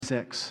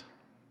96.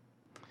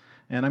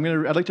 And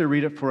I'd like to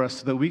read it for us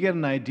so that we get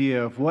an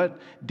idea of what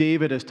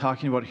David is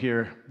talking about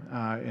here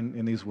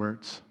in these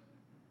words.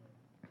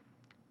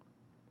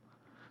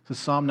 So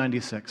Psalm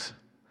 96.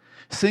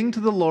 Sing to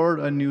the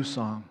Lord a new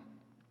song.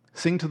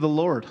 Sing to the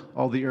Lord,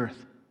 all the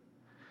earth.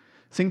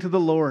 Sing to the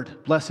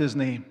Lord, bless his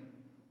name.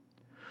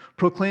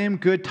 Proclaim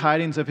good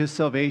tidings of his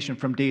salvation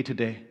from day to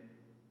day.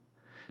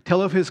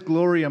 Tell of his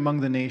glory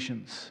among the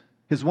nations,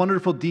 his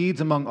wonderful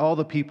deeds among all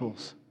the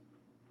peoples.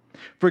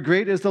 For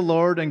great is the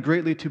Lord and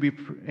greatly to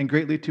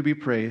be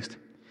praised.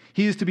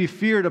 He is to be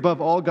feared above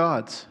all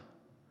gods,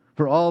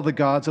 for all the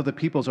gods of the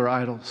peoples are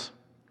idols.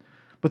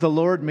 But the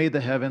Lord made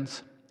the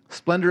heavens.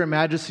 Splendor and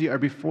majesty are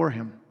before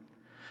him.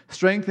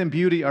 Strength and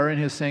beauty are in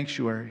his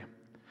sanctuary.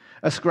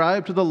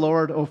 Ascribe to the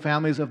Lord, O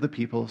families of the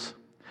peoples.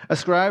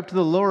 Ascribe to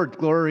the Lord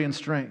glory and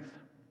strength.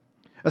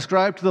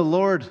 Ascribe to the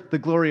Lord the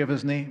glory of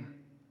his name.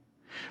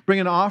 Bring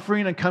an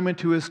offering and come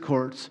into his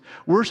courts.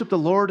 Worship the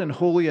Lord in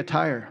holy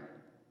attire.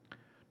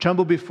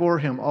 Tremble before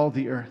him, all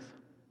the earth.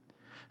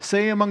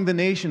 Say among the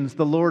nations,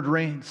 the Lord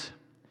reigns.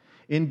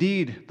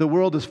 Indeed, the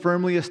world is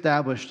firmly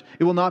established.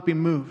 It will not be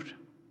moved.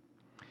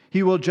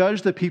 He will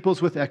judge the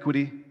peoples with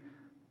equity.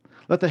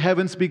 Let the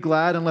heavens be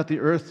glad and let the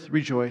earth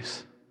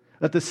rejoice.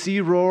 Let the sea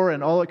roar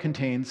and all it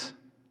contains.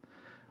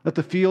 Let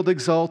the field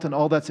exult and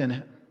all that's in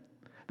it.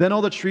 Then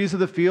all the trees of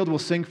the field will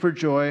sing for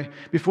joy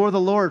before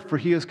the Lord, for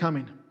he is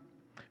coming.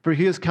 For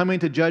he is coming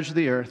to judge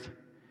the earth.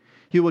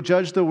 He will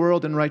judge the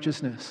world in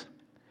righteousness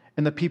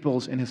and the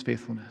peoples in his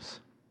faithfulness.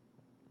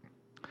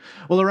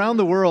 Well, around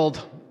the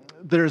world,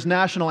 there's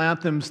national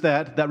anthems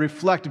that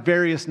reflect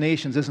various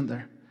nations, isn't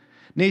there?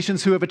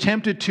 Nations who have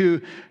attempted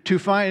to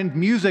find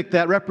music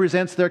that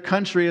represents their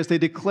country as they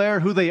declare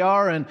who they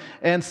are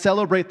and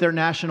celebrate their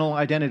national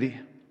identity.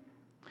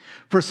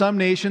 For some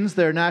nations,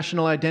 their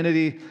national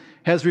identity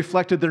has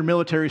reflected their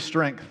military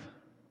strength.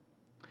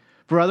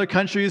 For other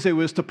countries, it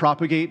was to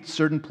propagate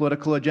certain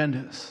political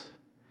agendas.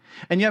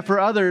 And yet for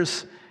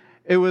others,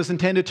 it was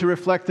intended to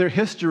reflect their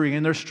history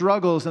and their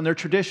struggles and their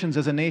traditions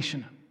as a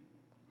nation.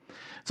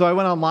 So I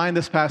went online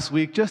this past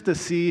week just to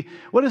see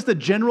what is the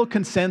general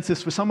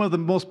consensus for some of the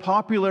most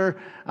popular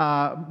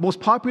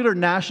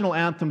national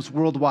anthems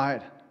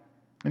worldwide.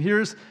 And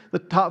here's the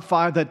top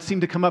 5 that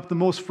seem to come up the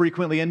most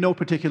frequently in no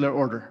particular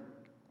order.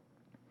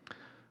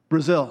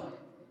 Brazil,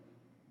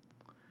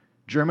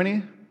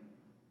 Germany,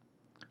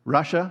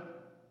 Russia,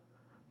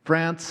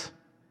 France,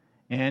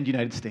 and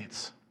United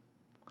States.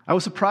 I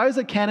was surprised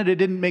that Canada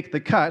didn't make the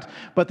cut,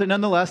 but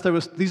nonetheless,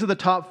 these are the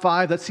top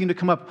 5 that seem to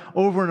come up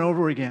over and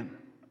over again.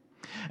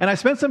 And I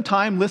spent some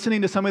time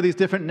listening to some of these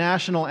different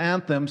national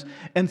anthems,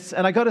 and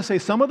I got to say,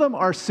 some of them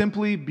are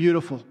simply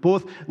beautiful,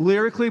 both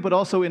lyrically but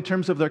also in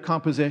terms of their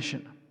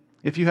composition.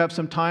 If you have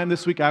some time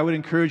this week, I would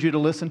encourage you to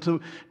listen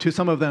to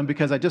some of them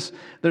because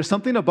there's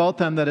something about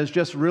them that is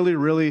just really,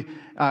 really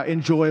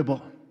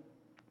enjoyable.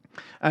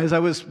 As I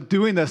was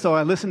doing this, though,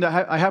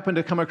 I happened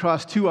to come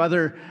across 2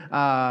 other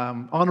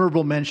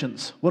honorable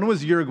mentions. One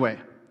was Uruguay.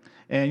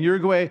 And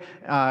Uruguay,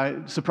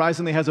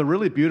 surprisingly, has a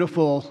really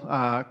beautiful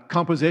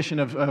composition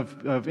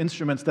of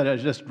instruments that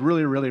is just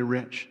really, really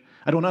rich.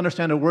 I don't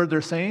understand a word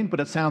they're saying, but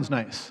it sounds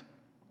nice.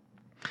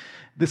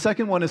 The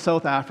second one is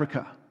South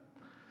Africa.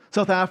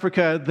 South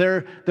Africa,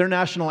 their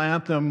national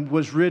anthem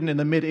was written in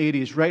the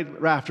mid-'80s, right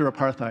after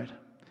apartheid.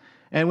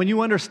 And when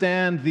you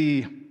understand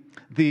the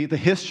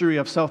history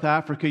of South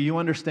Africa, you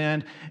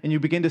understand, and you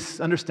begin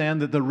to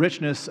understand the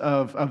richness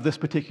of this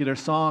particular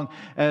song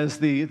as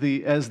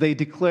they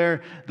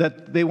declare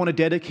that they want to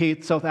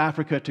dedicate South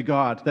Africa to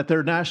God, that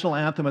their national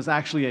anthem is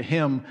actually a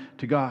hymn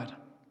to God.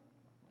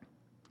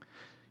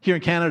 Here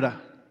in Canada,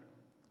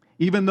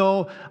 even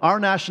though our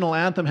national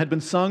anthem had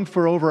been sung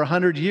for over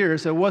 100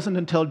 years, it wasn't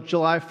until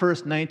July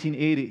 1st,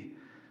 1980,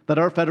 that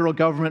our federal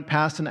government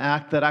passed an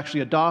act that actually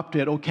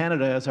adopted O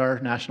Canada as our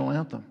national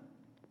anthem.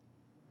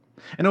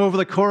 And over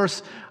the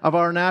course of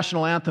our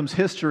national anthem's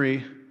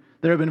history,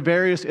 there have been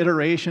various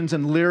iterations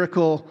and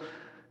lyrical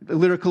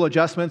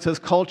adjustments as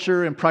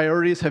culture and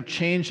priorities have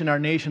changed in our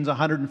nation's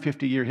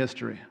 150-year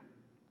history.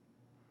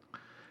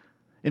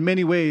 In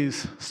many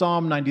ways,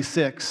 Psalm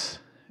 96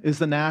 is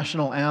the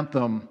national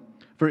anthem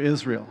for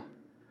Israel,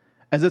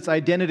 as its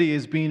identity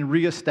is being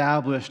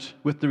reestablished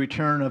with the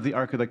return of the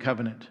Ark of the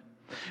Covenant.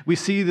 We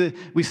see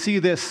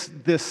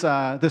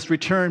this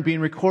return being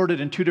recorded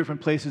in 2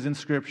 different places in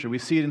Scripture. We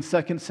see it in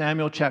 2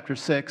 Samuel chapter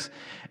 6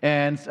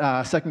 and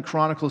 1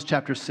 Chronicles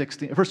chapter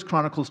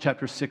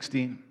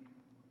 16.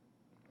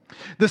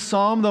 This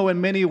psalm, though,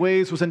 in many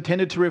ways was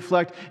intended to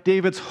reflect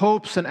David's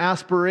hopes and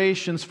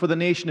aspirations for the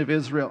nation of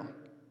Israel.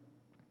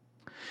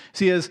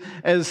 See, as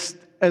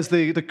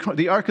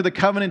the Ark of the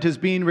Covenant is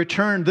being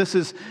returned, this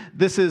is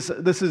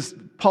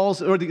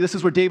Paul's, or this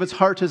is where David's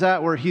heart is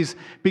at, where he's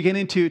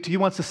beginning he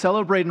wants to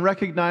celebrate and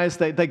recognize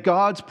that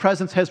God's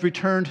presence has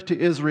returned to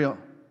Israel.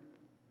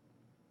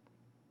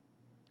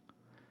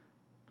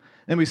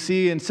 And we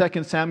see in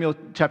 2 Samuel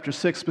chapter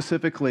 6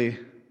 specifically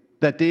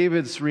that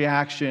David's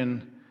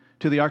reaction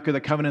to the Ark of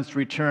the Covenant's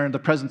return, the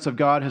presence of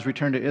God has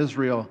returned to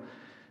Israel,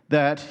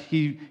 that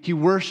he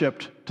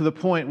worshiped to to the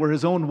point where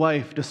his own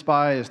wife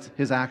despised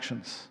his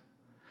actions.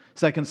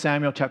 2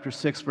 Samuel chapter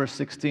 6, verse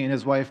 16,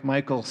 his wife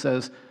Michal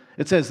says,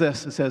 it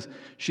says,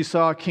 she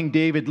saw King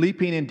David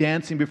leaping and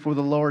dancing before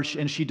the Lord,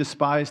 and she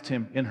despised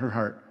him in her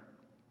heart.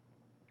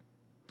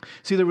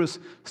 See, there was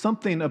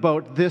something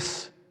about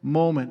this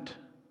moment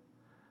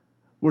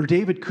where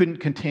David couldn't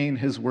contain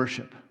his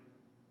worship.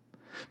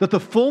 That the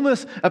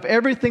fullness of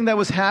everything that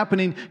was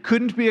happening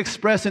couldn't be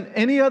expressed in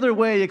any other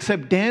way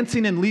except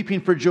dancing and leaping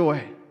for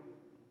joy.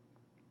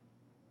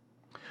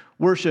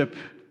 Worship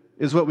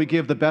is what we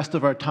give the best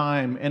of our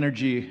time,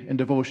 energy, and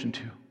devotion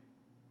to.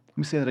 Let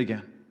me say that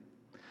again.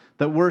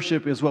 That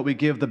worship is what we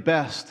give the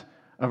best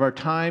of our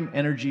time,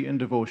 energy, and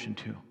devotion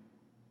to.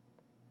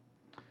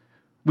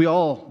 We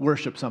all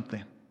worship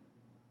something.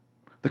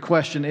 The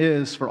question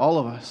is, for all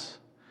of us,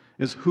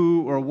 is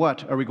who or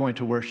what are we going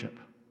to worship?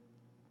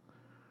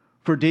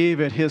 For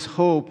David, his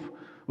hope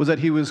was that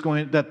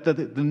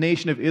that the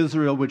nation of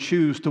Israel would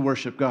choose to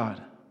worship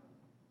God.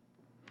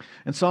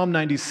 And Psalm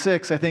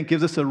 96, I think,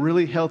 gives us a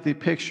really healthy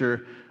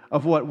picture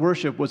of what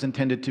worship was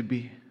intended to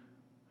be,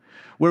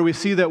 where we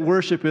see that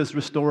worship is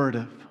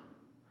restorative,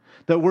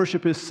 that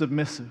worship is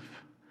submissive,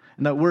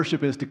 and that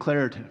worship is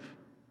declarative.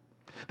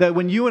 That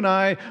when you and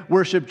I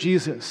worship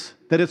Jesus,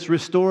 that it's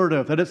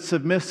restorative, that it's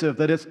submissive,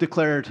 that it's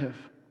declarative.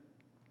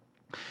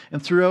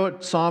 And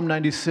throughout Psalm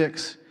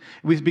 96,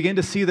 we begin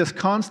to see this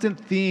constant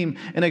theme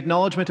and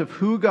acknowledgement of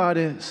who God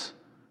is,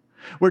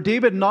 where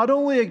David not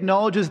only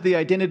acknowledges the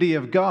identity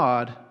of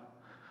God,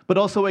 but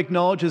also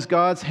acknowledges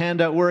God's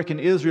hand at work in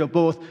Israel,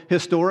 both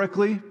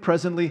historically,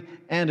 presently,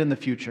 and in the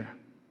future.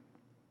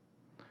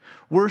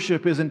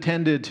 Worship is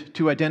intended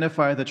to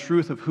identify the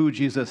truth of who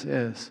Jesus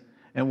is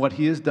and what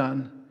he has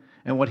done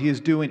and what he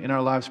is doing in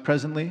our lives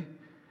presently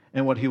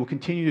and what he will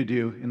continue to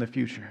do in the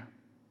future.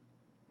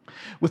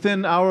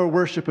 Within our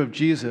worship of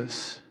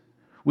Jesus,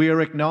 we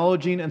are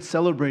acknowledging and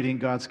celebrating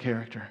God's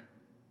character.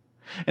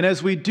 And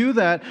as we do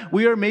that,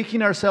 we are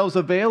making ourselves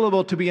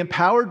available to be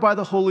empowered by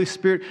the Holy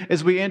Spirit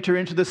as we enter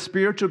into the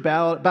spiritual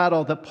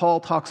battle that Paul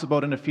talks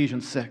about in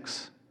Ephesians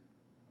 6.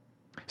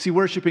 See,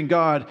 worshiping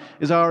God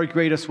is our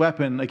greatest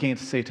weapon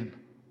against Satan.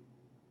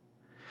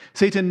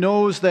 Satan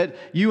knows that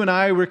you and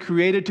I were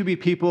created to be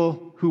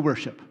people who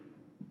worship.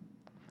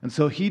 And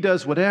so he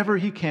does whatever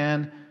he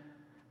can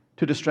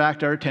to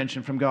distract our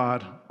attention from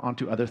God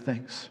onto other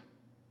things.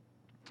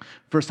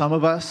 For some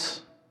of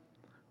us,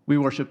 we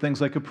worship things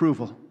like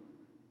approval.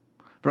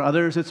 For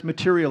others, it's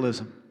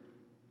materialism.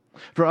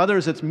 For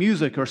others, it's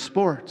music or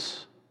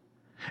sports.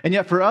 And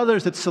yet for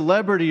others, it's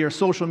celebrity or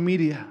social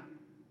media,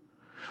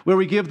 where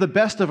we give the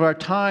best of our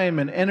time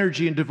and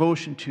energy and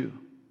devotion to.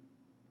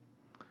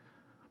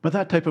 But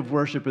that type of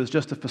worship is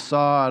just a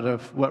facade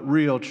of what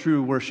real,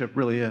 true worship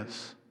really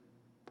is,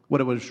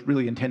 what it was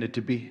really intended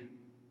to be.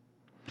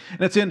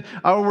 And it's in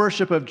our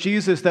worship of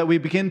Jesus that we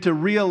begin to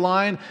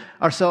realign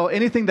ourselves,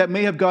 anything that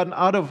may have gotten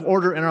out of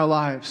order in our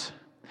lives.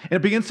 And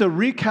it begins to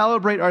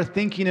recalibrate our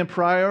thinking and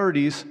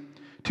priorities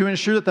to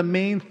ensure that the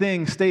main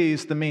thing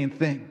stays the main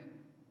thing.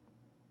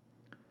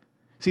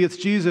 See, it's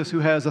Jesus who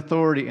has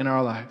authority in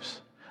our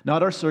lives,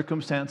 not our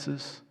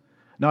circumstances,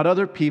 not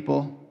other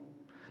people,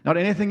 not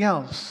anything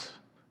else,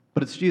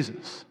 but it's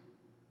Jesus.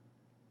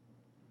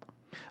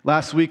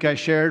 Last week I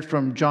shared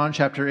from John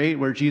chapter 8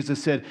 where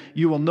Jesus said,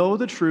 "You will know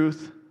the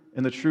truth,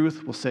 and the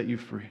truth will set you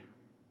free."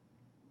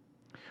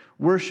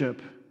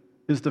 Worship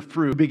is the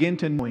fruit. We begin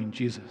to knowing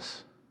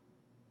Jesus.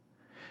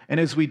 And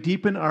as we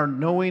deepen our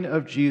knowing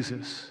of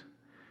Jesus,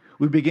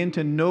 we begin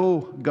to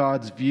know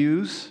God's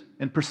views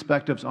and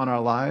perspectives on our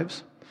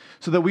lives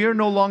so that we are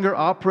no longer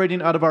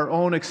operating out of our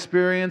own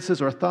experiences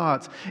or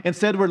thoughts.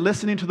 Instead, we're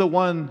listening to the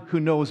one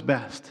who knows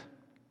best.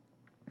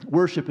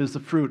 Worship is the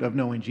fruit of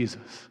knowing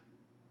Jesus.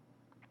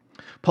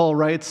 Paul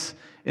writes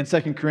in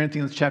 2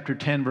 Corinthians chapter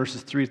 10,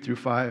 verses 3 through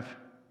 5,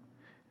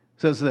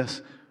 says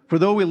this, "For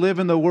though we live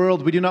in the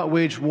world, we do not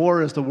wage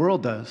war as the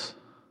world does.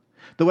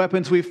 The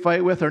weapons we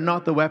fight with are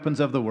not the weapons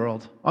of the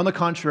world. On the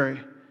contrary,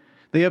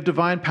 they have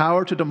divine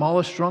power to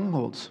demolish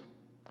strongholds.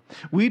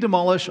 We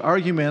demolish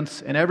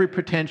arguments and every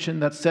pretension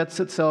that sets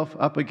itself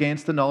up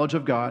against the knowledge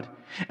of God,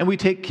 and we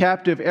take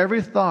captive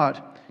every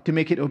thought to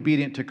make it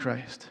obedient to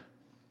Christ."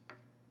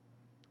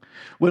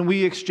 When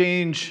we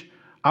exchange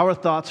our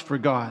thoughts for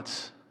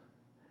God's,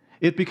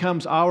 it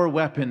becomes our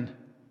weapon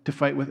to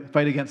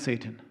fight against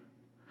Satan.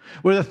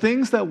 Where the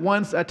things that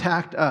once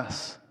attacked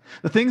us,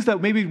 the things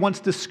that maybe once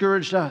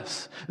discouraged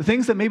us, the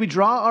things that maybe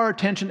draw our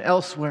attention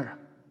elsewhere,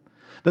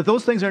 that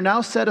those things are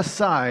now set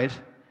aside,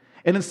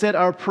 and instead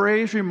our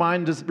praise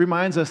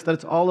reminds us that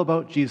it's all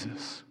about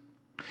Jesus.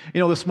 You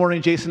know, this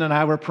morning Jason and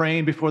I were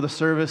praying before the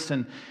service,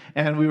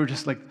 and we were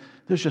just like,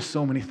 there's just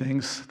so many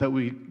things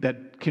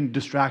that can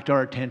distract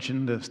our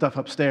attention, the stuff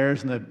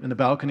upstairs in the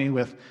balcony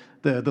with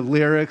the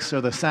lyrics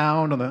or the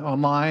sound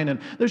online, and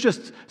there's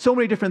just so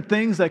many different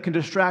things that can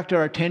distract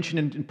our attention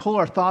and pull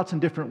our thoughts in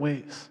different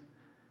ways.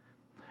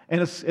 And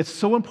it's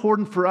so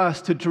important for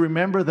us to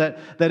remember that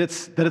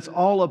it's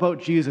all about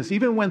Jesus.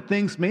 Even when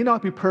things may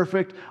not be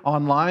perfect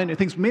online, and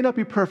things may not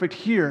be perfect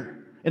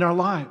here in our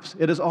lives,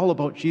 it is all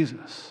about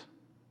Jesus.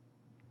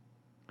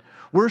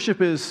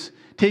 Worship is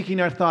taking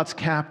our thoughts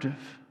captive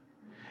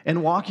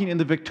and walking in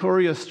the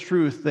victorious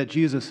truth that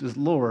Jesus is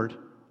Lord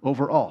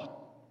over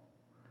all,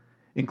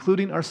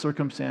 including our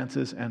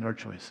circumstances and our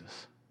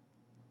choices.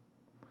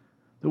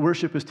 The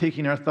worship is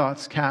taking our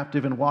thoughts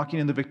captive and walking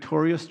in the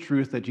victorious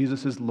truth that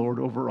Jesus is Lord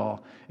over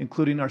all,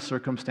 including our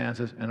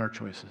circumstances and our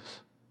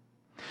choices.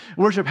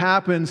 Worship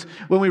happens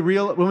when we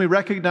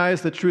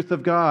recognize the truth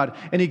of God,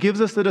 and He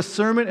gives us the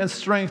discernment and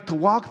strength to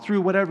walk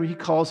through whatever He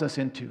calls us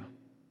into.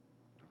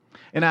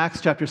 In Acts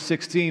chapter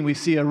 16, we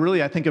see a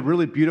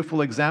really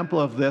beautiful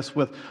example of this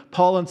with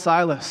Paul and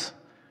Silas,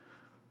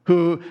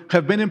 who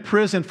have been in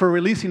prison for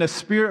releasing a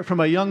spirit from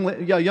a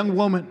young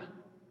woman.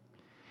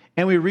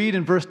 And we read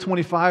in verse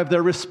 25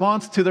 their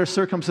response to their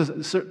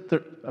circumstances.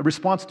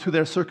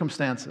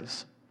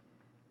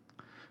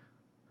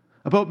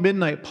 About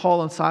midnight,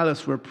 Paul and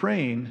Silas were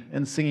praying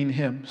and singing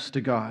hymns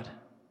to God,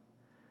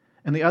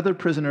 and the other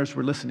prisoners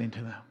were listening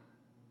to them.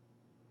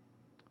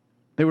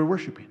 They were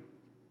worshiping.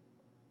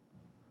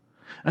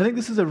 I think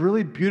this is a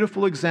really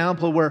beautiful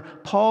example where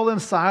Paul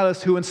and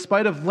Silas, who in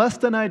spite of less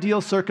than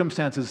ideal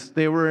circumstances,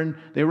 they were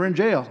in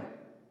jail,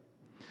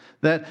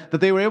 that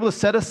they were able to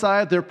set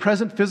aside their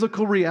present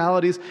physical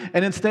realities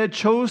and instead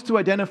chose to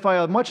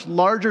identify a much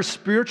larger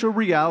spiritual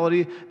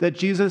reality that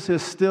Jesus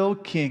is still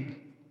King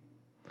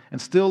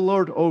and still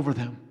Lord over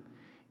them,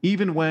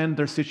 even when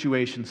their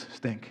situations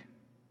stink.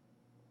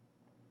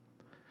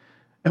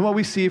 And what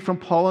we see from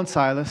Paul and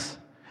Silas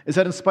is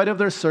that in spite of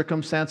their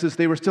circumstances,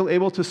 they were still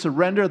able to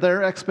surrender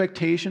their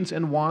expectations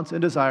and wants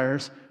and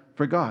desires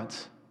for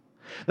God's.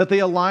 That they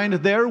aligned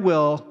their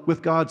will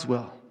with God's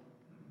will.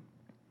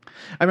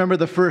 I remember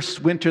the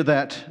first winter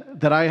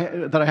that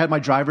I had my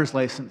driver's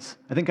license.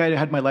 I think I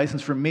had my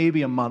license for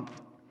maybe a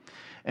month.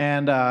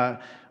 And a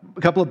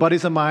couple of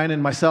buddies of mine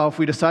and myself,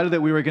 we decided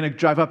that we were going to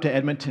drive up to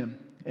Edmonton.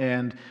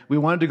 And we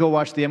wanted to go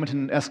watch the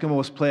Edmonton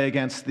Eskimos play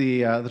against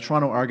the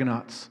Toronto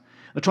Argonauts.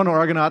 The Toronto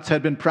Argonauts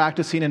had been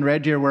practicing in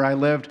Red Deer where I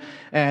lived,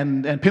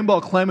 and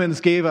Pinball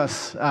Clemens gave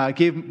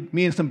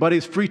me and some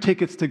buddies free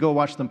tickets to go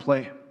watch them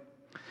play.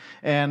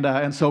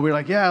 And so we were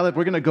like, yeah,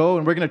 we're going to go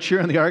and we're going to cheer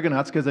on the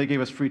Argonauts because they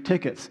gave us free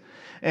tickets.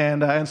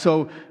 And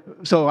so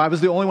I was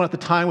the only one at the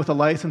time with a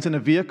license and a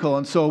vehicle,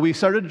 and so we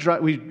started to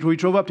drive. We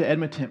drove up to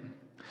Edmonton.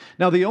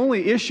 Now the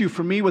only issue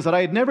for me was that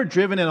I had never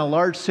driven in a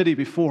large city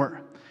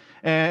before,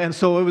 and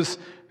so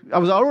I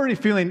was already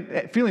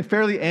feeling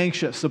fairly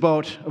anxious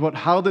about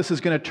how this is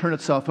going to turn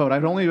itself out.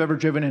 I'd only ever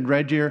driven in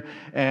Red Deer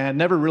and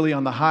never really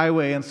on the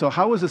highway, and so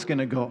how was this going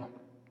to go?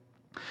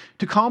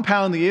 To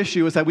compound the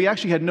issue is that we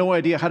actually had no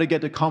idea how to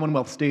get to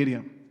Commonwealth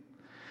Stadium,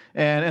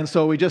 and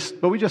so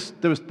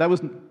that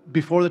was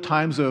before the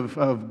times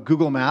of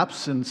Google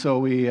Maps, and so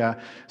we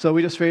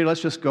just figured,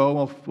 let's just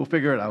go, we'll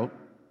figure it out.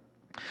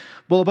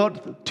 Well,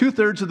 about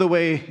 2/3 of the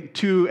way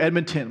to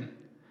Edmonton,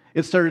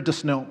 it started to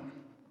snow.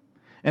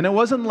 And it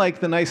wasn't like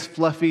the nice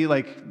fluffy,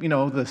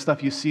 the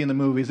stuff you see in the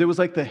movies. It was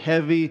like the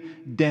heavy,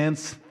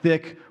 dense,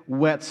 thick,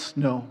 wet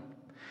snow.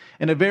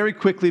 And it very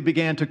quickly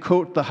began to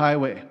coat the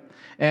highway.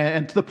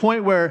 And to the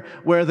point where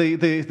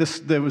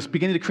there was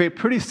beginning to create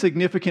pretty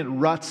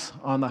significant ruts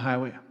on the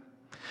highway.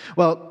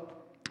 Well,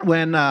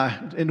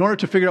 in order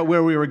to figure out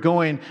where we were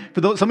going,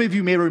 some of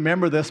you may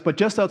remember this, but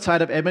just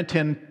outside of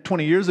Edmonton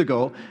 20 years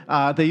ago,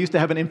 they used to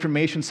have an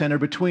information center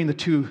between the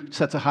two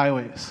sets of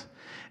highways.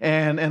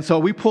 And so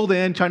we pulled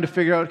in trying to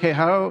figure out, okay,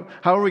 how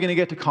are we going to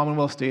get to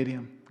Commonwealth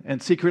Stadium?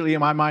 And secretly in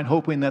my mind,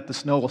 hoping that the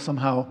snow will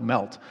somehow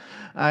melt.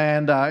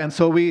 And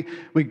so we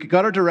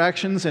got our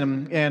directions,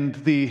 and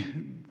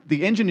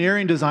the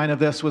engineering design of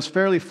this was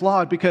fairly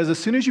flawed because as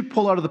soon as you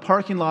pull out of the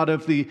parking lot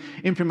of the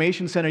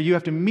information center, you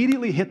have to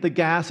immediately hit the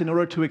gas in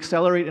order to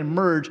accelerate and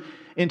merge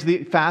into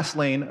the fast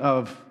lane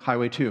of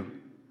Highway 2.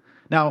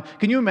 Now,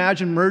 can you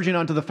imagine merging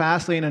onto the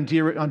fast lane on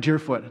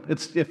Deerfoot?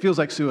 It feels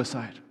like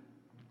suicide.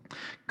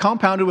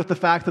 Compounded with the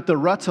fact that the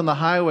ruts on the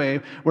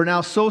highway were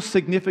now so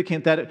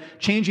significant that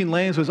changing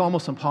lanes was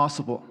almost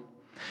impossible.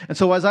 And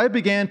so as I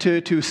began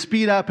to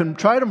speed up and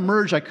try to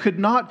merge, I could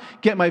not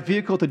get my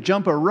vehicle to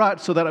jump a rut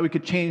so that we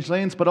could change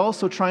lanes, but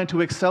also trying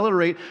to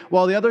accelerate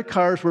while the other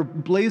cars were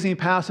blazing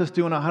past us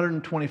doing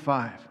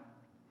 125.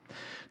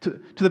 To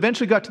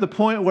eventually got to the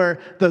point where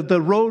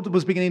the road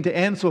was beginning to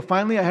end, so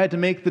finally I had to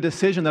make the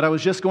decision that I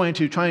was just going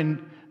to try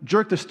and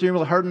jerk the steering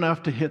wheel hard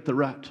enough to hit the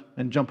rut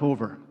and jump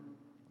over.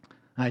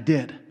 I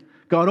did.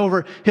 Got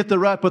over, hit the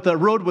rut, but the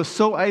road was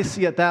so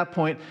icy at that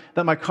point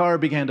that my car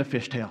began to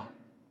fishtail.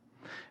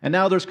 And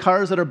now there's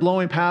cars that are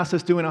blowing past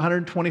us doing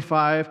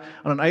 125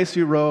 on an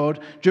icy road,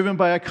 driven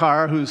by a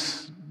car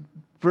who's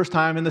first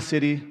time in the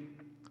city,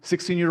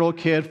 16-year-old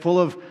kid full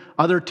of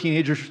other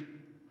teenagers,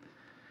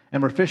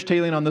 and we're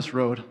fishtailing on this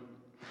road.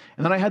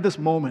 And then I had this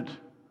moment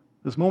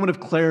of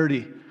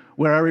clarity,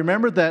 where I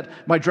remembered that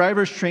my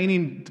driver's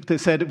training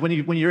said, when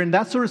you're in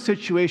that sort of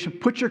situation,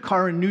 put your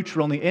car in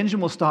neutral and the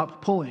engine will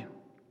stop pulling.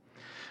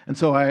 And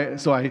so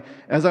as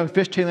I'm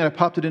fishtailing, I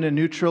popped it into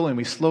neutral and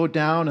we slowed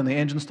down and the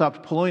engine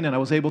stopped pulling and I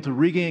was able to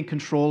regain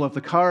control of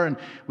the car and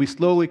we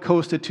slowly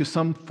coasted to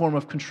some form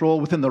of control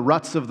within the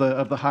ruts of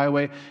the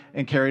highway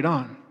and carried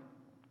on.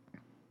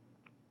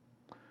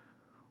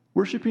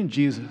 Worshiping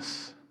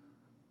Jesus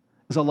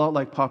is a lot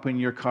like popping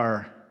your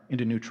car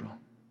into neutral,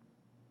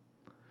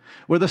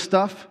 where the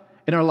stuff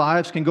in our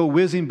lives can go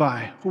whizzing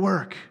by: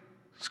 work,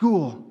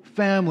 school,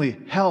 family,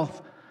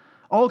 health,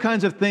 all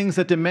kinds of things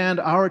that demand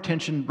our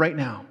attention right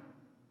now.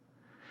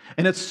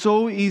 And it's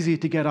so easy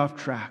to get off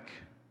track.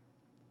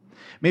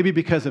 Maybe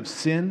because of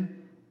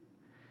sin,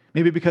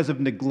 maybe because of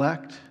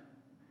neglect,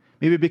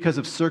 maybe because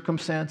of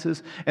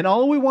circumstances. And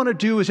all we want to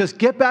do is just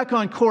get back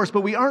on course,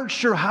 but we aren't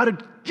sure how to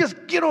just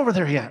get over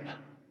there yet.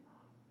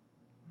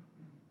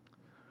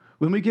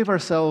 When we give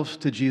ourselves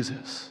to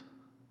Jesus,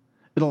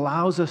 it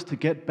allows us to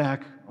get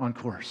back on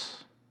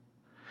course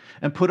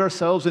and put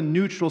ourselves in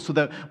neutral so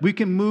that we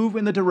can move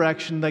in the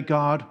direction that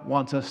God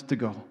wants us to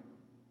go.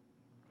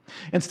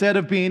 Instead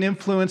of being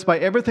influenced by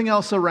everything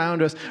else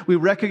around us, we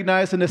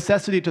recognize the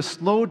necessity to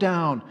slow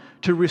down,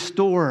 to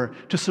restore,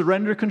 to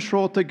surrender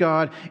control to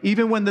God,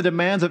 even when the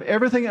demands of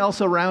everything else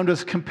around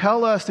us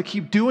compel us to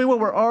keep doing what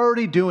we're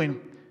already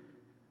doing.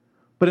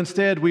 But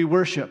instead, we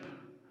worship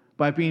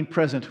by being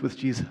present with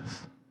Jesus.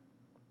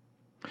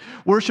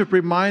 Worship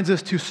reminds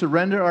us to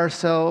surrender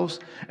ourselves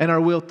and our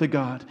will to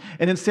God.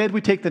 And instead,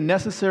 we take the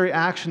necessary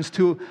actions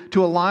to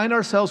align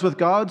ourselves with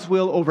God's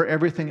will over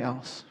everything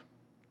else.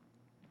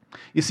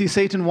 You see,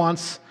 Satan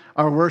wants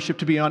our worship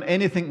to be on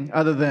anything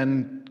other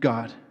than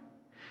God.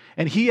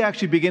 And he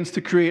actually begins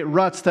to create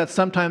ruts that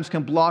sometimes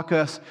can block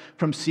us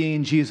from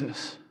seeing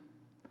Jesus.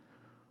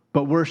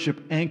 But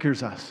worship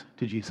anchors us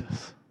to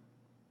Jesus.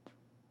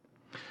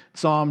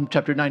 Psalm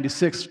chapter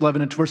 96,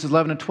 verses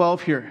 11 and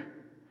 12 here.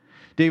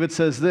 David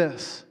says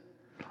this: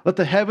 "Let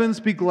the heavens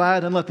be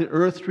glad and let the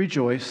earth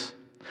rejoice.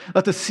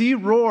 Let the sea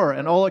roar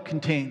and all it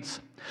contains.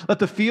 Let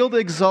the field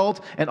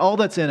exult and all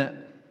that's in it.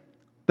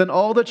 Then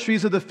all the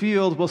trees of the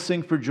field will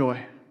sing for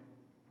joy."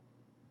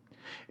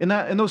 In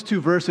those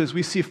two verses,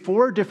 we see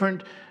four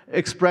different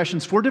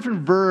expressions, four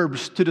different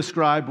verbs to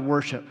describe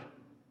worship: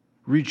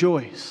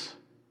 rejoice,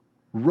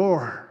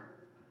 roar,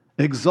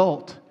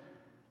 exult,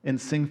 and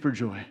sing for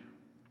joy.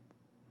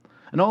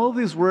 And all of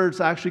these words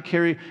actually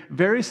carry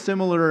very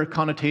similar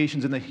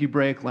connotations in the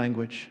Hebraic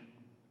language.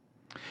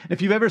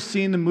 If you've ever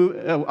seen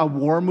a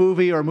war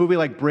movie or a movie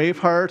like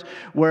Braveheart,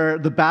 where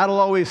the battle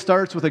always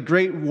starts with a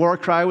great war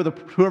cry with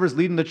whoever's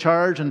leading the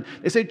charge, and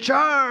they say,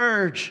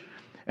 "Charge!"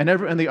 And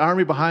the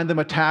army behind them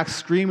attacks,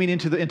 screaming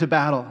into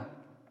battle.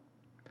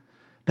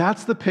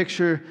 That's the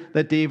picture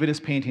that David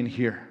is painting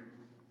here,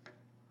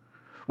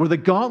 where the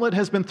gauntlet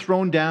has been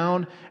thrown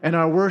down and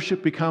our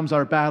worship becomes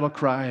our battle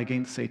cry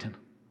against Satan.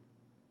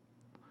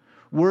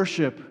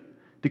 Worship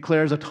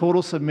declares a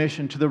total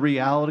submission to the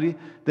reality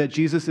that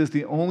Jesus is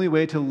the only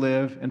way to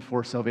live and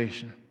for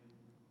salvation.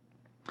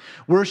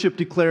 Worship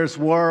declares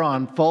war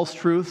on false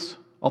truths,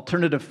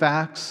 alternative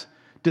facts,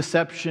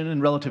 deception,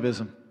 and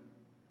relativism,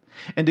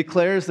 and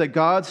declares that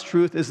God's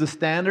truth is the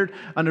standard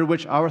under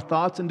which our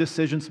thoughts and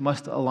decisions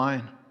must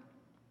align.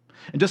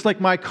 And just like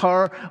my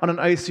car on an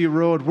icy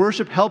road,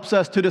 worship helps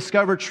us to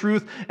discover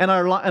truth and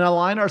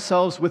align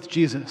ourselves with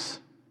Jesus,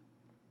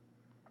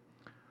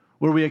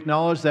 where we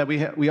acknowledge that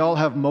we all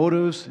have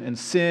motives and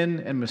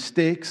sin and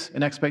mistakes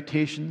and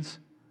expectations,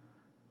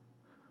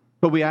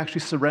 but we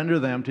actually surrender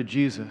them to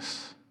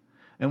Jesus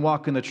and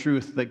walk in the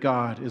truth that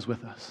God is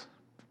with us.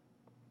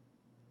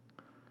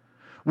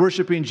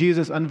 Worshiping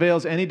Jesus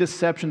unveils any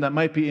deception that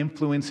might be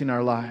influencing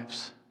our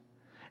lives,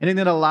 anything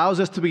that allows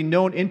us to be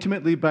known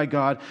intimately by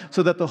God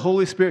so that the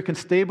Holy Spirit can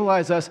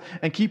stabilize us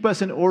and keep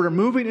us in order,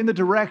 moving in the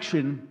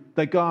direction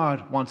that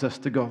God wants us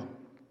to go.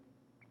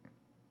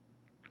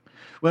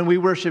 When we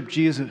worship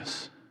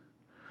Jesus,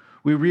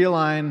 we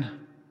realign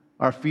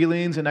our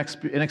feelings and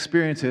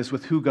experiences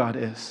with who God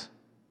is.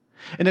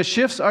 And it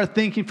shifts our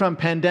thinking from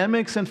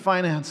pandemics and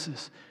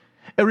finances.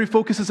 It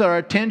refocuses our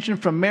attention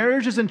from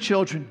marriages and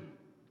children.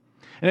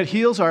 And it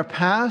heals our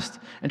past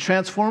and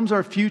transforms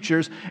our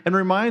futures and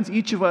reminds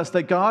each of us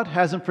that God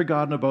hasn't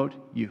forgotten about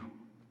you.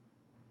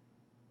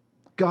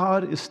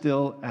 God is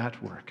still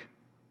at work.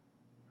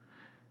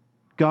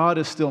 God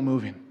is still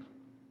moving.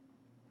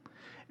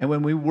 And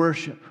when we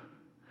worship,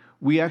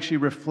 we actually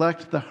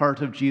reflect the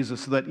heart of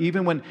Jesus so that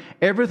even when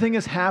everything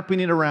is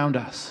happening around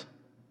us,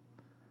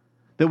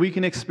 that we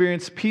can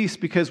experience peace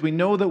because we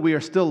know that we are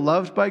still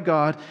loved by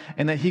God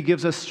and that He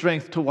gives us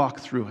strength to walk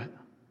through it.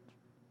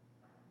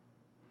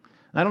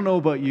 I don't know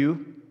about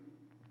you,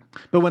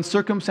 but when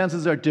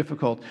circumstances are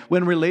difficult,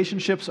 when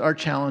relationships are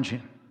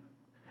challenging,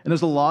 and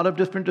there's a lot of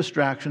different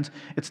distractions,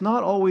 it's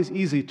not always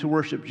easy to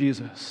worship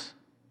Jesus.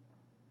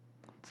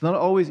 It's not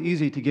always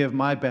easy to give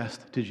my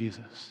best to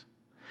Jesus.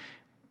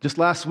 Just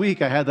last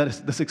week, I had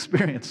this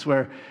experience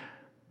where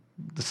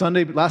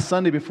last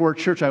Sunday before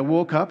church, I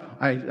woke up.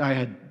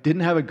 I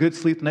didn't have a good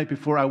sleep the night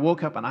before. I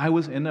woke up and I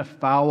was in a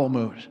foul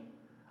mood.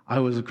 I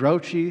was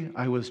grouchy.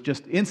 I was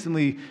just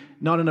instantly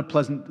not in a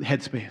pleasant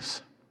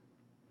headspace.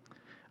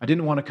 I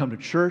didn't want to come to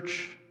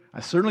church. I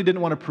certainly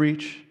didn't want to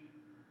preach.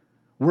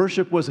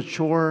 Worship was a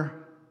chore.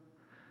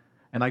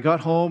 And I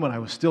got home and I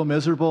was still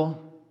miserable.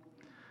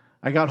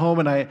 I got home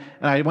and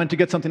I went to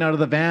get something out of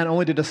the van,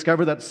 only to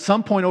discover that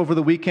some point over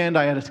the weekend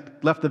I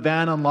had left the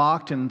van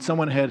unlocked and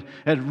someone had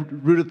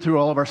rooted through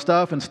all of our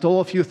stuff and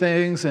stole a few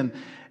things. And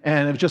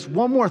it was just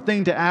one more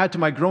thing to add to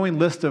my growing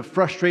list of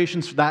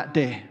frustrations for that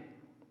day.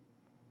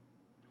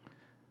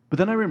 But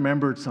then I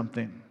remembered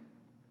something.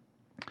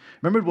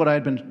 Remembered what I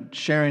had been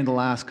sharing the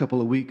last couple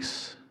of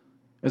weeks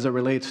as it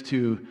relates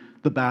to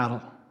the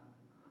battle.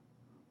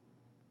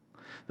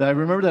 That I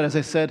remember that, as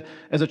I said,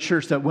 as a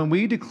church, that when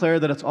we declare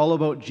that it's all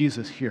about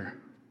Jesus here,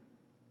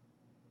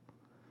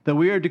 that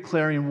we are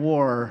declaring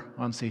war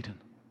on Satan.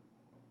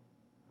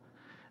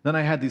 Then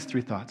I had these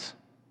three thoughts.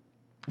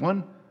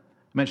 One, I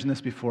mentioned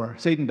this before,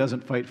 Satan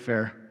doesn't fight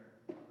fair.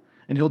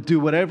 And he'll do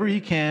whatever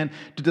he can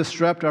to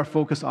disrupt our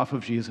focus off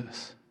of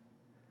Jesus.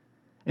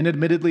 And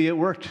admittedly, it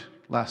worked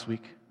last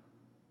week.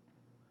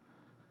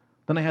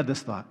 Then I had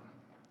this thought,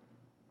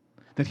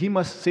 that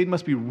Satan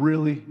must be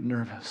really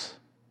nervous.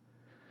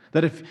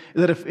 That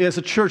if as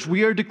a church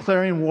we are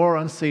declaring war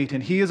on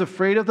Satan, he is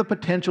afraid of the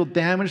potential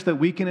damage that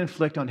we can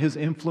inflict on his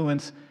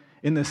influence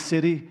in this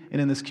city and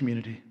in this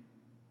community.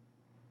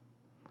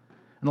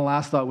 And the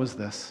last thought was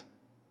this,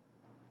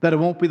 that it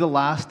won't be the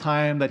last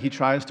time that he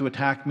tries to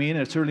attack me, and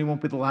it certainly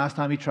won't be the last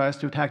time he tries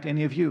to attack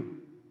any of you.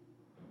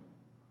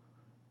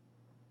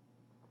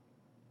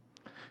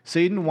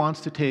 Satan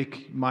wants to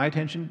take my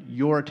attention,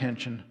 your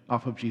attention,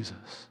 off of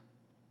Jesus.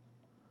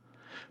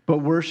 But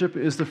worship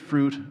is the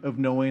fruit of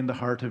knowing the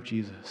heart of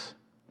Jesus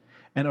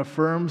and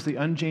affirms the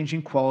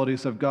unchanging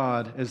qualities of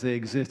God as they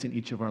exist in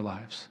each of our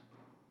lives.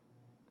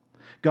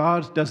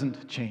 God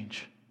doesn't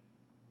change,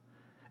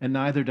 and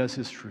neither does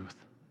his truth.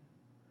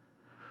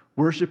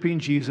 Worshiping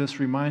Jesus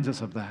reminds us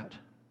of that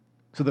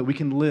so that we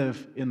can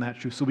live in that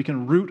truth, so we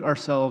can root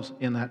ourselves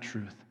in that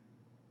truth.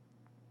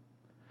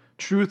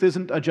 Truth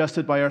isn't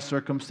adjusted by our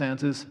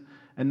circumstances,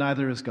 and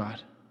neither is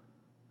God.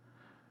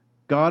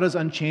 God is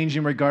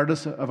unchanging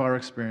regardless of our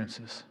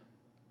experiences.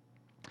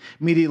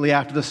 Immediately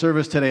after the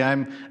service today,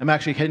 I'm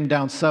actually heading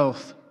down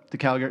south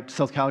to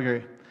South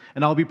Calgary,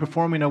 and I'll be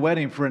performing a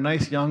wedding for a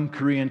nice young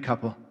Korean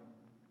couple.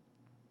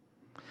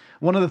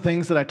 One of the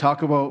things that I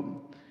talk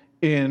about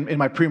in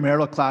my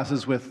premarital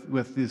classes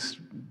with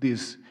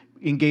these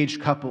engaged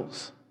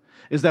couples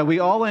is that we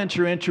all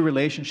enter into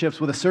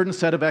relationships with a certain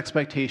set of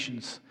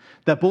expectations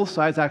that both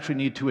sides actually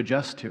need to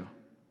adjust to.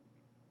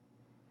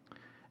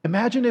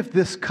 Imagine if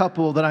this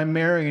couple that I'm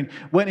marrying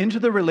went into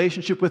the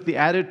relationship with the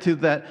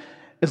attitude that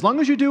as long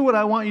as you do what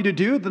I want you to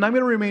do, then I'm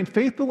going to remain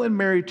faithful and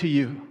married to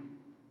you.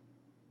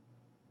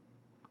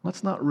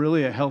 That's not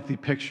really a healthy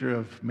picture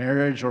of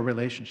marriage or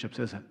relationships,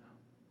 is it?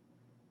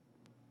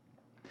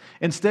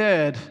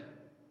 Instead,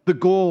 the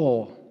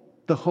goal,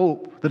 the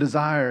hope, the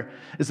desire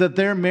is that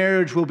their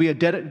marriage will be a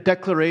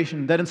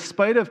declaration that in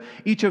spite of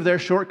each of their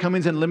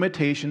shortcomings and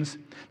limitations,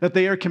 that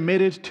they are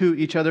committed to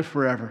each other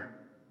forever.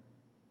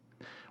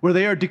 Where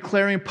they are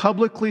declaring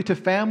publicly to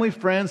family,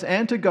 friends,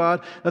 and to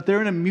God that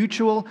they're in a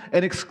mutual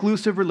and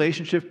exclusive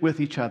relationship with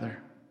each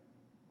other.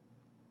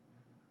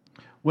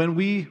 When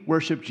we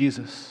worship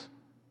Jesus,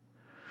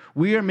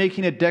 we are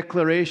making a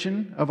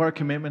declaration of our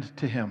commitment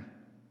to him.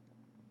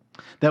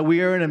 That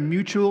we are in a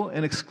mutual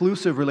and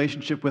exclusive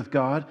relationship with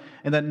God,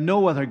 and that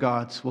no other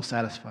gods will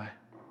satisfy.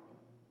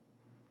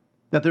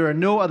 That there are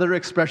no other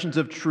expressions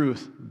of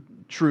truth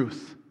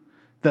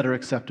that are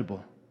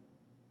acceptable.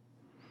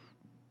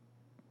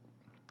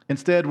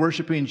 Instead,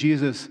 worshiping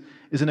Jesus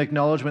is an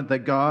acknowledgement that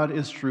God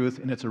is truth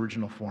in its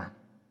original form.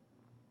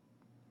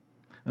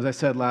 As I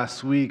said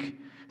last week,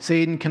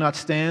 Satan cannot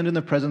stand in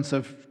the presence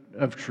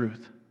of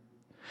truth.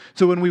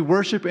 So when we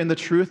worship in the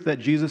truth that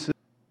Jesus is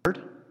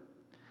Lord,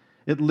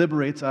 it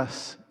liberates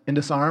us and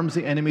disarms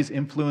the enemy's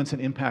influence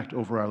and impact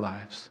over our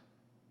lives.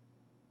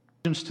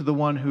 To the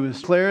one who is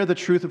declare the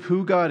truth of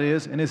who God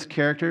is and his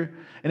character,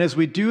 and as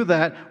we do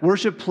that,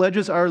 worship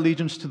pledges our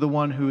allegiance to the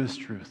one who is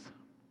truth.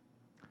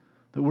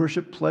 The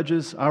worship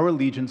pledges our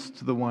allegiance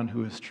to the one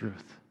who is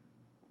truth.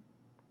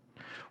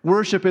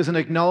 Worship is an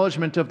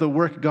acknowledgement of the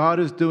work God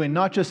is doing,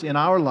 not just in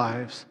our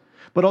lives,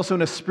 but also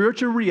in a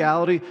spiritual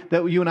reality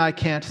that you and I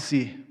can't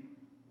see.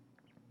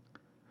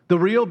 The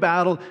real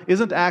battle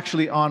isn't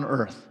actually on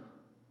earth.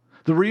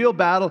 The real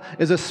battle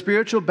is a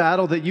spiritual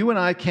battle that you and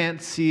I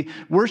can't see.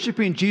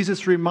 Worshiping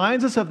Jesus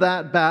reminds us of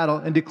that battle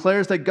and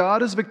declares that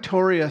God is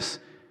victorious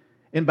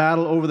in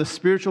battle over the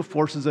spiritual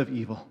forces of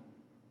evil.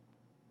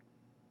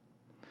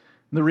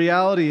 The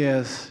reality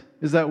is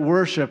that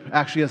worship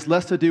actually has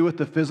less to do with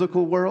the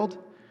physical world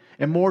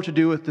and more to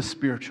do with the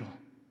spiritual.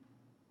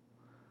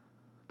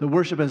 The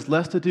worship has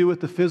less to do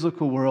with the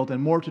physical world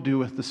and more to do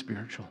with the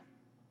spiritual.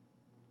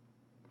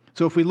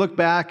 So if we look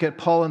back at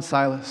Paul and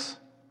Silas,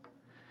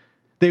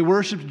 they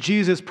worshiped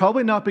Jesus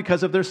probably not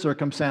because of their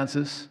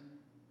circumstances,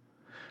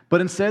 but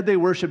instead they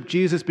worshiped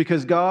Jesus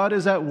because God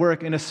is at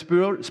work in a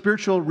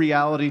spiritual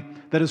reality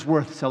that is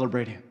worth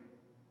celebrating.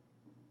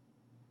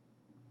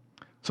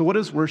 So what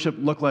does worship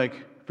look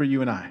like for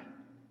you and I?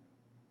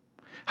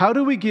 How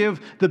do we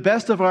give the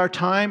best of our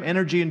time,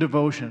 energy, and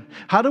devotion?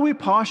 How do we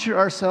posture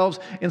ourselves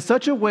in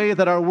such a way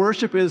that our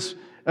worship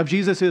of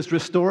Jesus is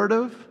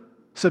restorative,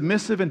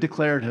 submissive and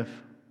declarative.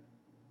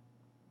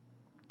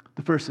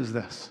 The first is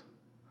this,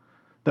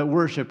 that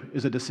worship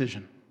is a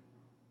decision.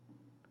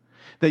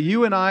 That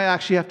you and I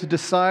actually have to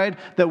decide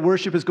that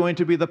worship is going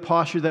to be the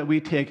posture that we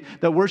take.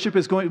 That worship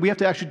is we have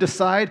to actually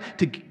decide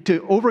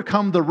to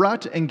overcome the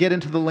rut and get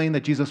into the lane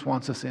that Jesus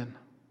wants us in.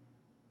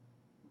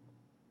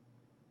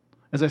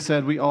 As I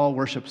said, we all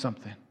worship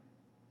something.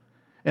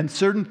 And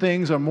certain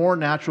things are more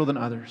natural than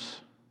others.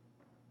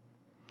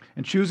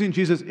 And choosing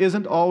Jesus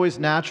isn't always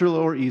natural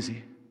or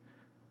easy.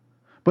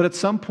 But at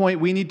some point,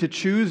 we need to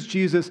choose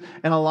Jesus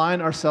and align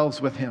ourselves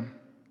with him.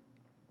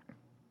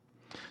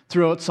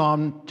 Throughout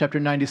Psalm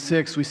chapter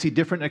 96, we see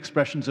different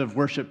expressions of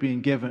worship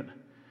being given.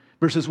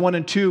 Verses 1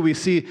 and 2, we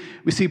see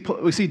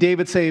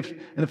David say, in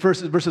the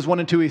first verses 1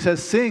 and 2, he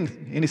says, sing.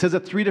 And he says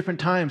it 3 different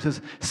times. He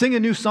says, sing a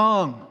new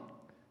song.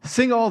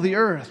 Sing all the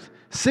earth.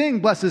 Sing,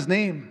 bless his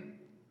name.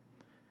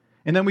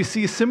 And then we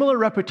see similar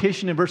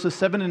repetition in verses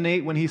 7 and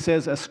 8 when he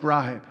says,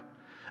 ascribe.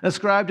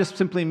 Ascribe just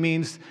simply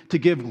means to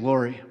give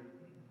glory.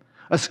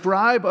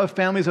 Ascribe of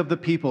families of the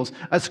peoples.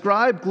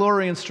 Ascribe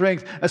glory and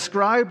strength.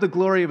 Ascribe the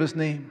glory of his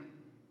name.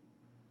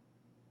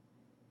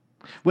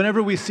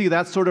 Whenever we see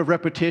that sort of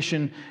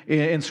repetition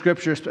in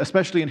Scripture,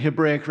 especially in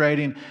Hebraic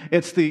writing,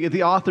 it's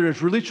the author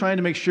is really trying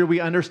to make sure we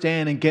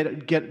understand and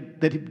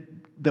get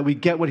that we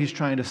get what he's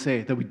trying to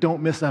say, that we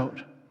don't miss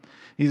out.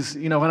 He's,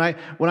 when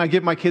I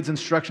give my kids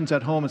instructions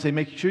at home and say,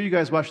 make sure you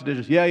guys wash the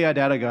dishes. Yeah,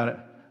 Dad, I got it.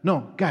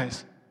 No,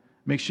 guys,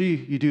 make sure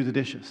you do the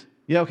dishes.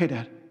 Yeah, okay,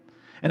 Dad.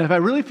 And if I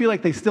really feel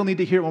like they still need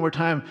to hear it one more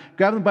time,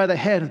 grab them by the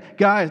head.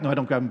 Guys, no, I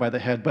don't grab them by the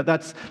head, but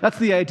that's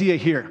the idea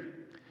here.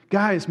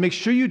 Guys, make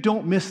sure you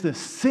don't miss this.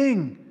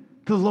 Sing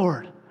to the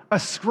Lord.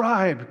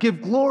 Ascribe. Give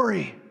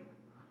glory.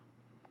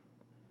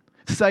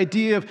 It's this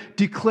idea of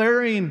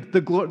declaring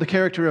the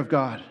character of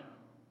God.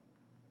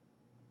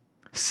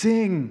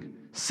 Sing,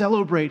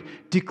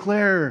 celebrate,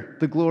 declare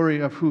the glory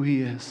of who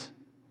he is.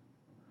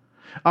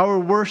 Our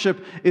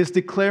worship is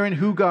declaring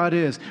who God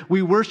is.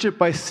 We worship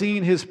by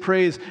singing his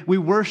praise. We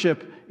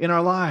worship in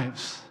our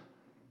lives.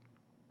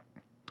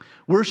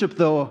 Worship,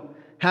 though,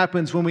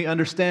 happens when we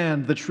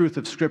understand the truth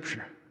of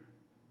Scripture.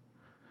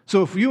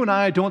 So if you and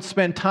I don't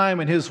spend time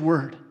in his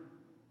word,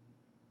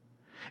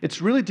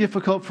 it's really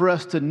difficult for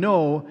us to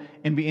know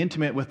and be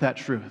intimate with that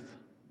truth.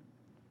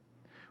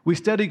 We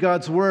study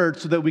God's word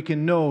so that we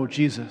can know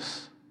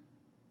Jesus.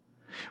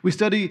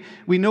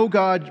 We know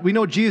God, we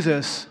know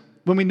Jesus.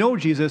 When we know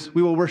Jesus,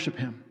 we will worship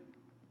him.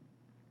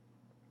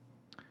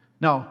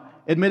 Now,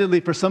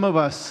 admittedly, for some of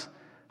us,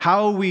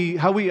 how we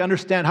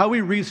understand, how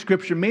we read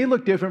Scripture may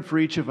look different for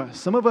each of us.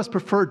 Some of us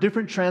prefer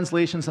different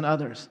translations than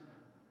others.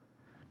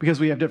 Because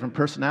we have different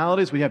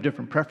personalities, we have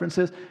different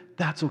preferences.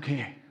 That's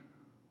okay.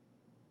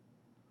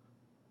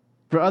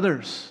 For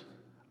others,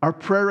 our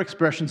prayer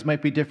expressions might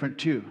be different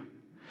too.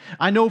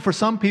 I know for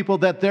some people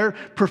that their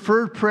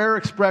preferred prayer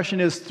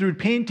expression is through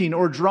painting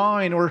or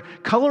drawing or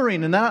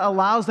coloring, and that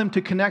allows them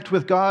to connect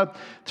with God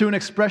through an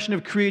expression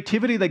of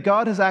creativity that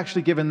God has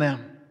actually given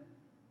them.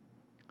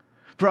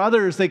 For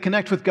others, they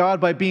connect with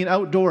God by being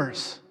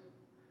outdoors,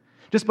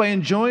 just by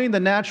enjoying the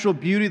natural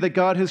beauty that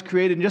God has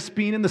created and just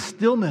being in the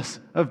stillness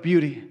of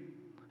beauty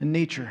and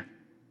nature.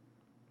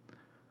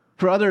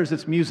 For others,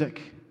 it's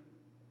music,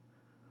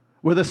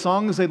 where the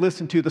songs they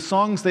listen to, the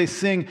songs they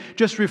sing,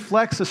 just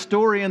reflects a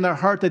story in their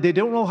heart that they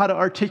don't know how to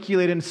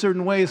articulate in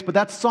certain ways, but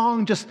that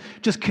song just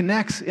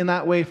connects in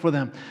that way for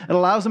them. It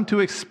allows them to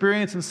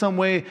experience in some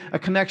way a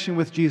connection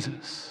with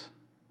Jesus.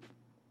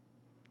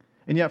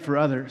 And yet for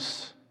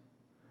others,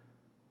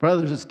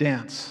 it's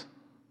dance.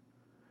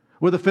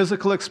 With a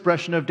physical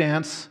expression of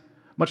dance,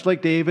 much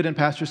like David and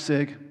Pastor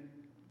Sig,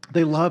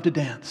 they love to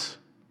dance.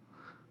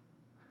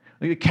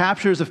 It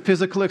captures a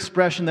physical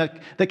expression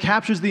that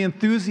captures the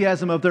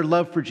enthusiasm of their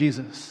love for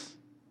Jesus.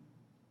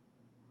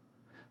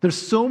 There's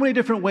so many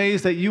different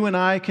ways that you and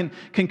I can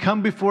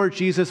come before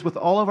Jesus with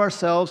all of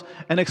ourselves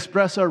and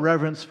express our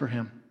reverence for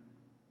him.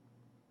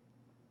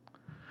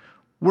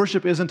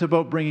 Worship isn't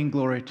about bringing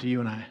glory to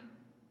you and I.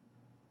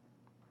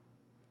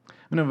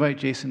 I'm going to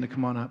invite Jason to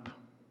come on up.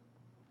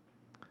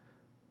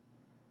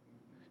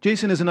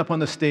 Jason isn't up on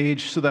the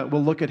stage so that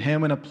we'll look at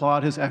him and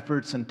applaud his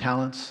efforts and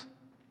talents.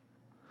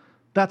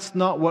 That's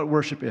not what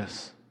worship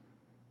is.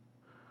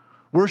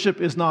 Worship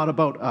is not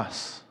about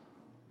us.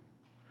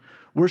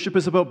 Worship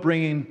is about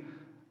bringing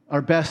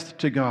our best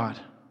to God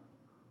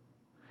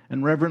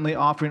and reverently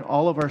offering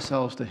all of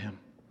ourselves to him,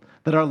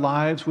 that our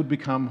lives would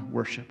become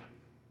worship.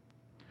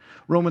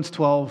 Romans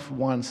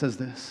 12:1 says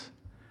this,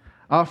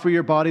 offer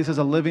your bodies as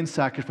a living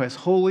sacrifice,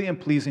 holy and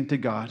pleasing to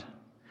God.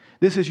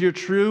 This is your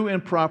true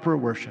and proper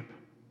worship.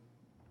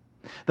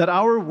 That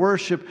our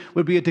worship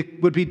would be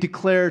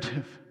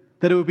declarative,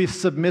 that it would be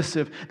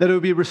submissive, that it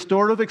would be a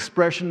restorative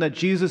expression that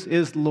Jesus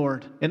is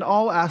Lord in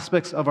all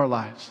aspects of our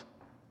lives.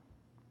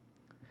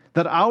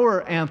 That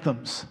our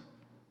anthem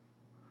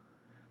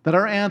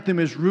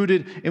is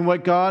rooted in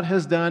what God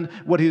has done,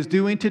 what he is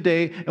doing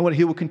today, and what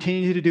he will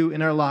continue to do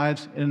in our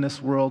lives and in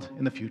this world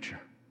in the future.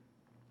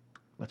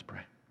 Let's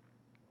pray.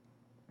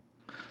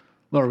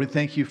 Lord, we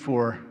thank you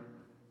for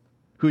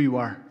who you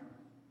are.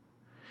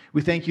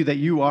 We thank you that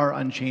you are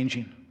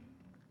unchanging.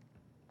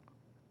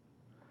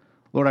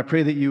 Lord, I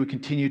pray that you would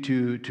continue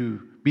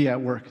to be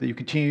at work, that you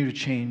continue to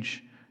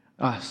change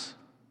us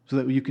so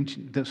that we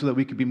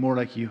could be more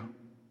like you.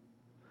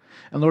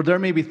 And Lord, there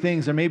may be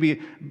things, there may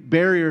be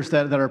barriers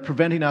that are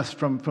preventing us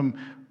from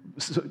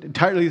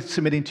entirely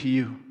submitting to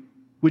you.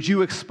 Would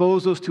you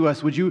expose those to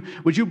us? Would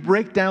you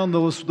break down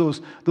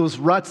those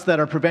ruts that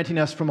are preventing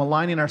us from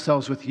aligning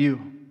ourselves with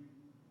you?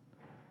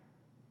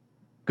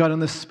 God, in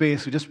this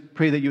space, we just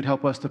pray that you'd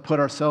help us to put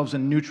ourselves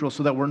in neutral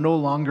so that we're no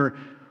longer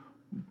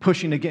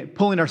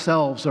pulling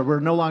ourselves, or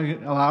we're no longer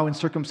allowing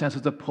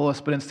circumstances to pull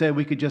us, but instead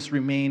we could just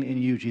remain in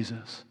you,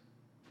 Jesus.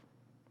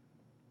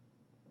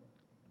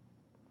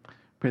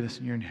 Pray this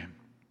in your name.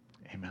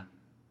 Amen.